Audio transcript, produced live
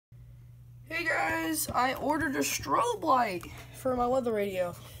Hey guys, I ordered a strobe light for my weather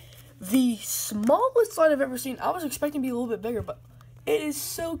radio. The smallest light I've ever seen. I was expecting to be a little bit bigger, but it is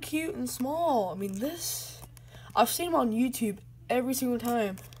so cute and small. I mean, I've seen them on YouTube every single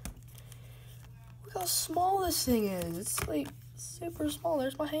time. Look how small this thing is. It's like super small.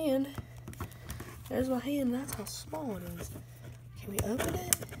 There's my hand. There's my hand. That's how small it is. Can we open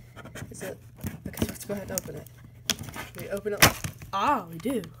it? Is it? Okay, let's go ahead and open it. Can we open it? Ah, we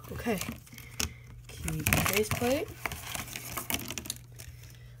do. Okay. Keep the faceplate.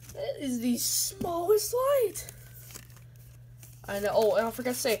 That is the smallest light. I know. Oh, and I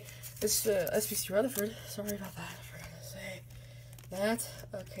forgot to say, it's SBC Rutherford. Sorry about that. I forgot to say that.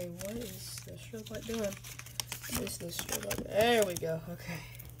 Okay, what is the strobe light doing? What is this strobe light? There we go. Okay.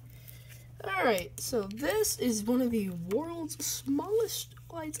 Alright, so this is one of the world's smallest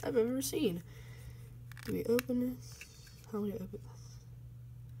lights I've ever seen. Do we open this? How do we open this?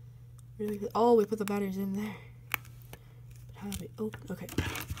 Really? Oh, we put the batteries in there. But how do we open? Okay,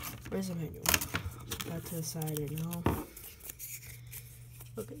 where's the manual? Put that to the side right now.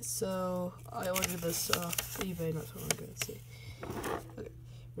 Okay, so I ordered this eBay, not so long ago. Let's see. Okay,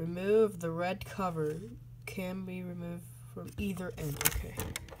 remove the red cover. Can be removed from either end. Okay.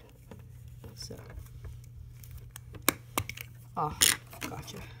 So,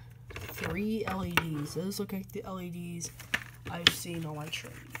 gotcha. 3 LEDs. Those look like the LEDs I've seen on my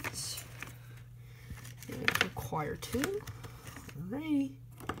trades. Require 2. Alrighty.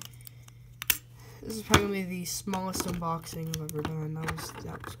 This is probably the smallest unboxing I've ever done.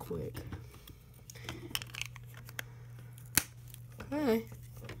 That was quick. Okay.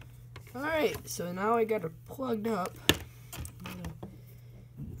 Alright, so now I got it plugged up.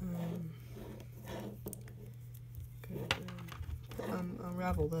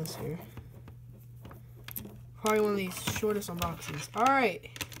 Unravel this here. Probably one of these shortest unboxings. Alright,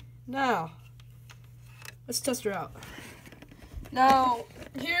 now let's test her out. Now,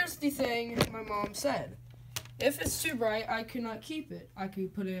 here's the thing my mom said. If it's too bright, I cannot keep it. I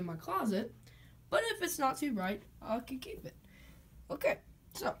could put it in my closet, but if it's not too bright, I can keep it. Okay,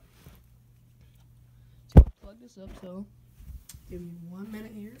 so I'll plug this up. So give me 1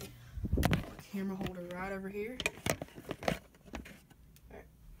 minute here. Camera holder right over here.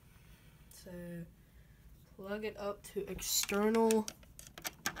 So plug it up to external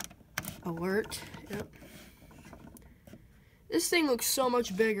alert. Yep. This thing looks so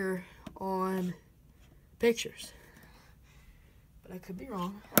much bigger on pictures, but I could be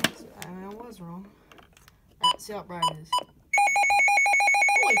wrong. I was wrong. Alright, see how bright it is.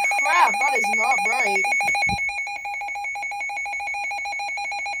 Holy crap, that is not bright.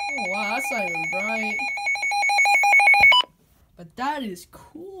 Oh wow, that's not even bright. But that is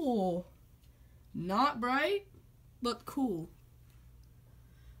cool. Not bright, but cool.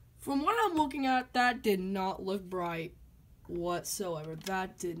 From what I'm looking at, that did not look bright whatsoever.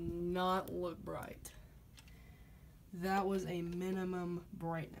 That did not look bright. That was a minimum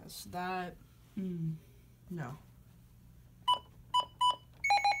brightness. No.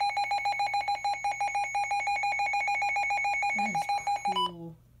 That is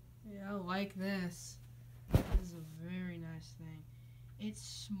cool. Yeah, I like this. This is a very nice thing. It's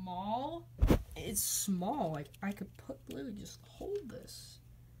small. It's small. Like, I could literally just hold this.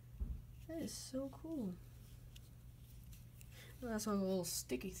 That is so cool. Well, that's a little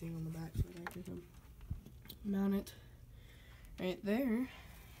sticky thing on the back, so I can mount it right there.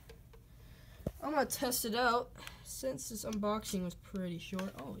 I'm gonna test it out. Since this unboxing was pretty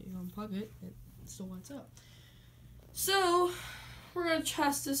short, oh, you unplug it, it still lights up. So we're gonna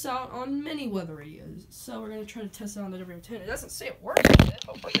test this out on many weather radios. So we're gonna try to test it on the W10. It doesn't say it works with it,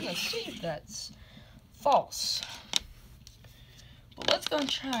 but we're gonna see if that's false. But let's go and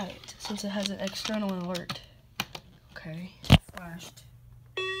try it since it has an external alert. Okay, flashed.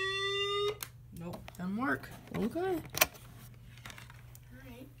 Nope, doesn't work. Okay.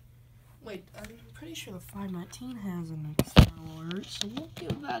 Alright. Wait, I'm pretty sure the 519 has an external alert, so we'll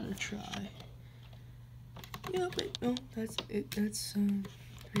give that a try. Yeah, wait, no, that's it. That's,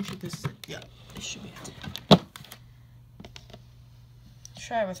 pretty sure this is it. Yeah, this should be it.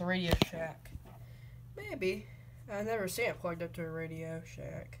 Try it with a Radio Shack. Maybe. I've never seen it plugged up to a Radio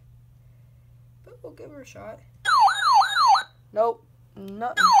Shack. But we'll give her a shot. Nope.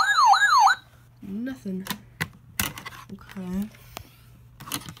 Nothing. Nothing. Okay.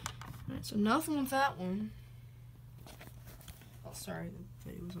 Alright, so nothing with that one. Oh, sorry, the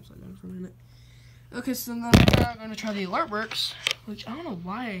video was upside down for a minute. Okay, so then I'm going to try the AlertWorks, which I don't know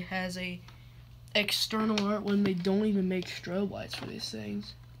why it has a external alert when they don't even make strobe lights for these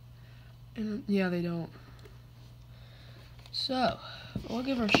things. And yeah, they don't. So, we'll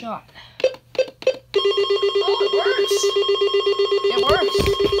give her a shot. Oh, it works. It works.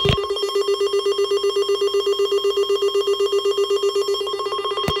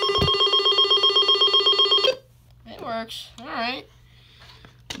 It works. Alright.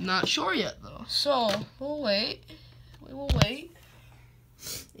 Not sure yet, though. So, we'll wait. We will wait.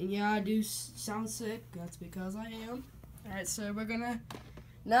 And yeah, I do sound sick. That's because I am. Alright, so we're gonna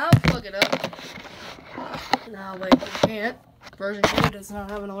now plug it up. Now, wait, we can't. Version 2 does not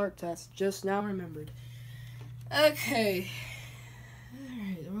have an alert test. Just now remembered. Okay.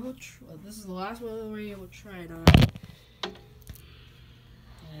 Alright, this is the last one we'll try it on.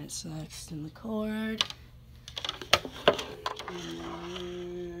 Alright, so extend the cord.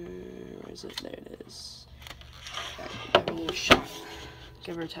 Where is it? There it is. Alright, give her a little shot.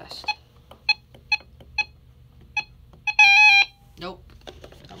 Give her a test. Nope.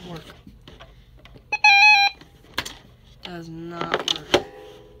 Doesn't work. Does not work.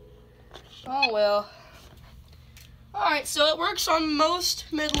 Oh well. Alright, so it works on most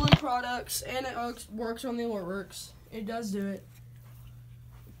Midland products, and it works on the AlertWorks. It does do it.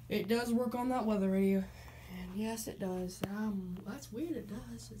 It does work on that weather radio. And yes, it does. That's weird, it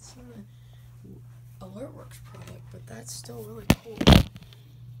does. It's not an AlertWorks product, but that's still really cool.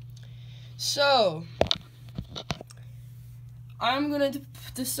 So, I'm going to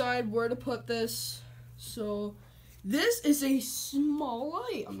decide where to put this. So, this is a small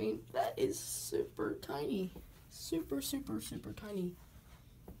light. I mean, that is super tiny. Super, super, super tiny.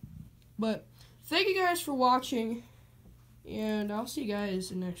 But, thank you guys for watching. And I'll see you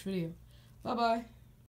guys in the next video. Bye-bye.